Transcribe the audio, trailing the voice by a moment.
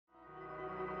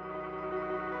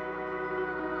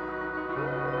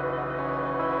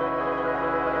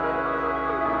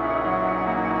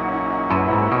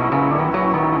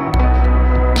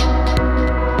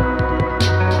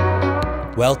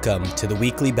Welcome to the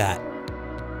Weekly Bat.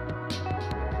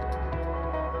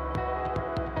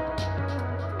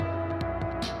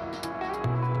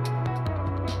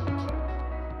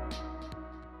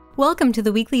 Welcome to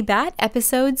the Weekly Bat,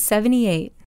 episode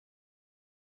 78.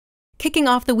 Kicking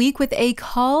off the week with a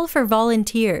call for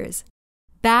volunteers.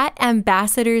 Bat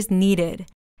ambassadors needed.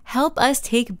 Help us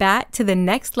take Bat to the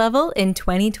next level in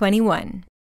 2021.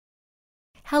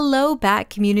 Hello, Bat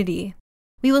community.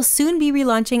 We will soon be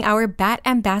relaunching our Bat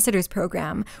Ambassadors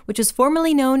program, which is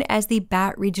formerly known as the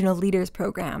Bat Regional Leaders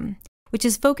Program, which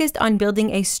is focused on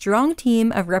building a strong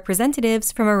team of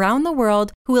representatives from around the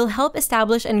world who will help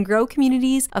establish and grow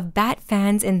communities of Bat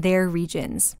fans in their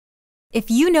regions.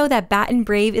 If you know that Bat and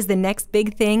Brave is the next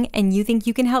big thing and you think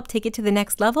you can help take it to the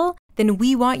next level, then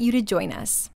we want you to join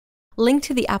us. Link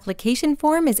to the application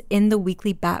form is in the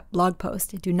Weekly Bat blog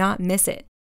post. Do not miss it.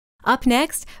 Up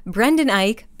next, Brendan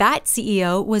Eich, Bat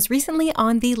CEO, was recently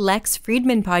on the Lex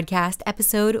Fridman podcast,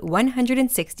 episode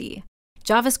 160.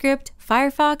 JavaScript,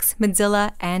 Firefox,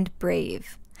 Mozilla, and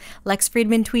Brave. Lex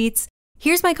Fridman tweets,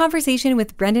 "Here's my conversation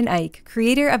with Brendan Eich,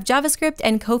 creator of JavaScript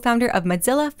and co-founder of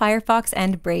Mozilla, Firefox,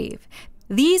 and Brave.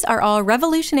 These are all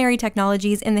revolutionary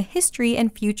technologies in the history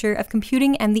and future of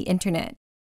computing and the internet."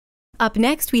 Up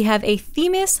next, we have a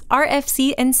THEMIS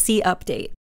RFC&C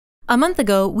update. A month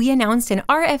ago, we announced an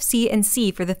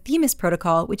RFC&C for the THEMIS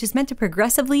protocol, which is meant to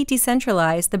progressively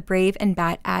decentralize the Brave and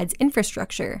Bat ads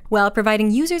infrastructure, while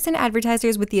providing users and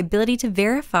advertisers with the ability to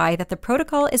verify that the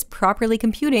protocol is properly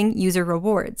computing user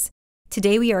rewards.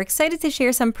 Today, we are excited to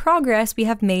share some progress we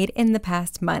have made in the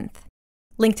past month.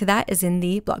 Link to that is in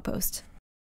the blog post.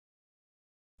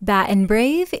 Bat and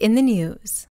Brave in the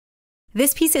news.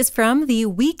 This piece is from the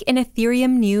Week in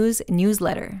Ethereum News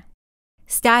newsletter.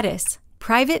 Status.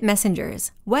 Private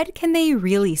messengers. What can they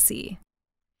really see?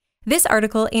 This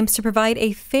article aims to provide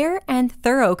a fair and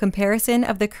thorough comparison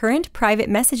of the current private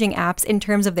messaging apps in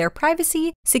terms of their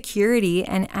privacy, security,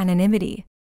 and anonymity.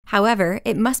 However,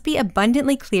 it must be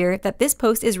abundantly clear that this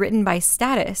post is written by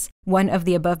Status, one of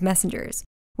the above messengers.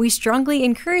 We strongly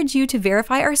encourage you to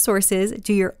verify our sources,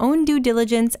 do your own due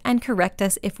diligence, and correct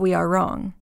us if we are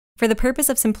wrong. For the purpose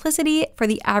of simplicity for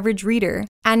the average reader,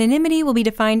 anonymity will be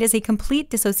defined as a complete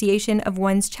dissociation of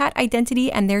one's chat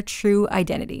identity and their true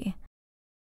identity.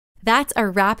 That's a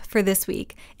wrap for this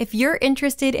week. If you're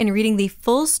interested in reading the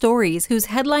full stories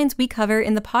whose headlines we cover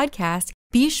in the podcast,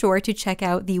 be sure to check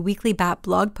out the Weekly Bat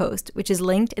blog post, which is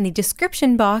linked in the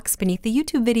description box beneath the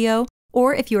YouTube video,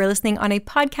 or if you are listening on a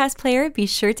podcast player, be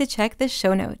sure to check the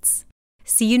show notes.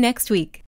 See you next week.